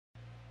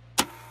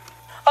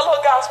A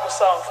little gospel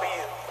song for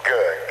you.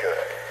 Good,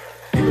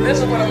 good. This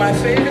is one of my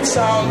favorite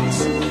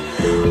songs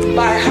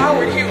by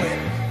Howard Hewitt.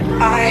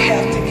 I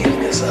have to give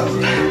this up.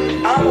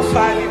 I'm a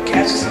 5-year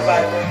cancer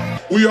survivor.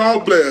 We all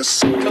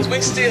blessed. Because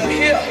we still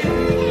here. Sing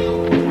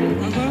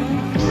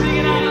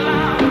it out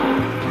loud.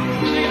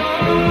 Sing it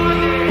all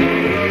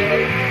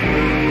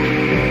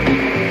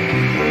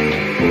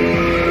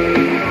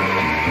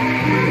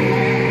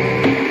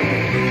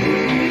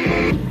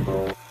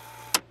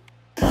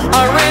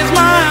I raise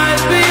my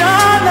eyes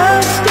beyond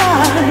the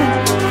sky.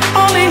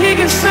 Only He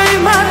can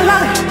save my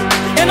life,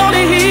 and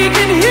only He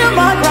can hear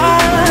my cry.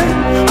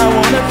 I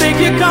wanna thank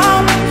you,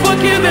 God, for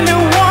giving me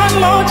one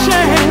more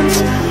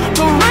chance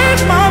to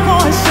raise my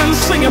voice and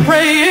sing your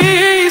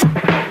praise.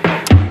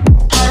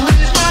 I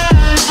raise my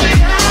eyes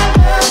beyond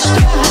the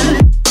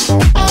sky.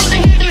 Only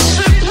He can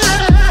save my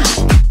life,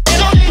 and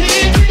only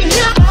He can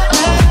hear my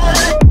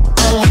cry.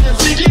 I wanna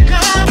thank you,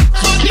 God,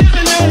 for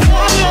giving me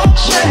one more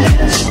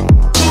chance.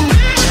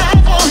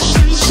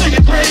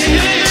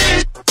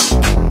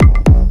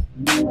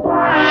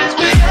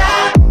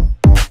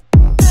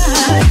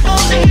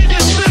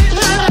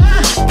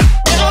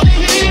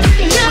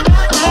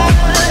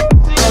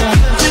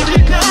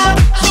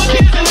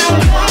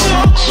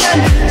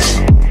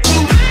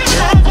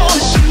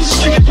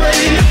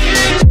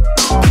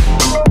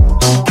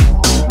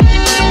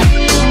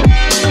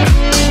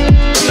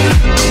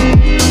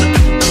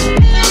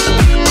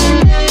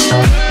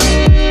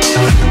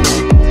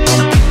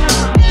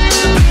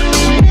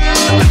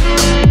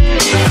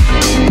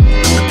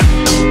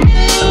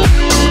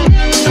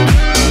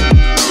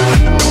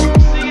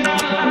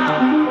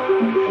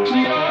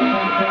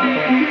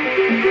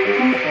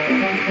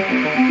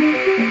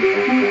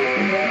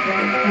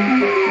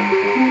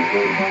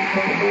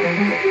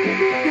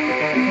 Thank you.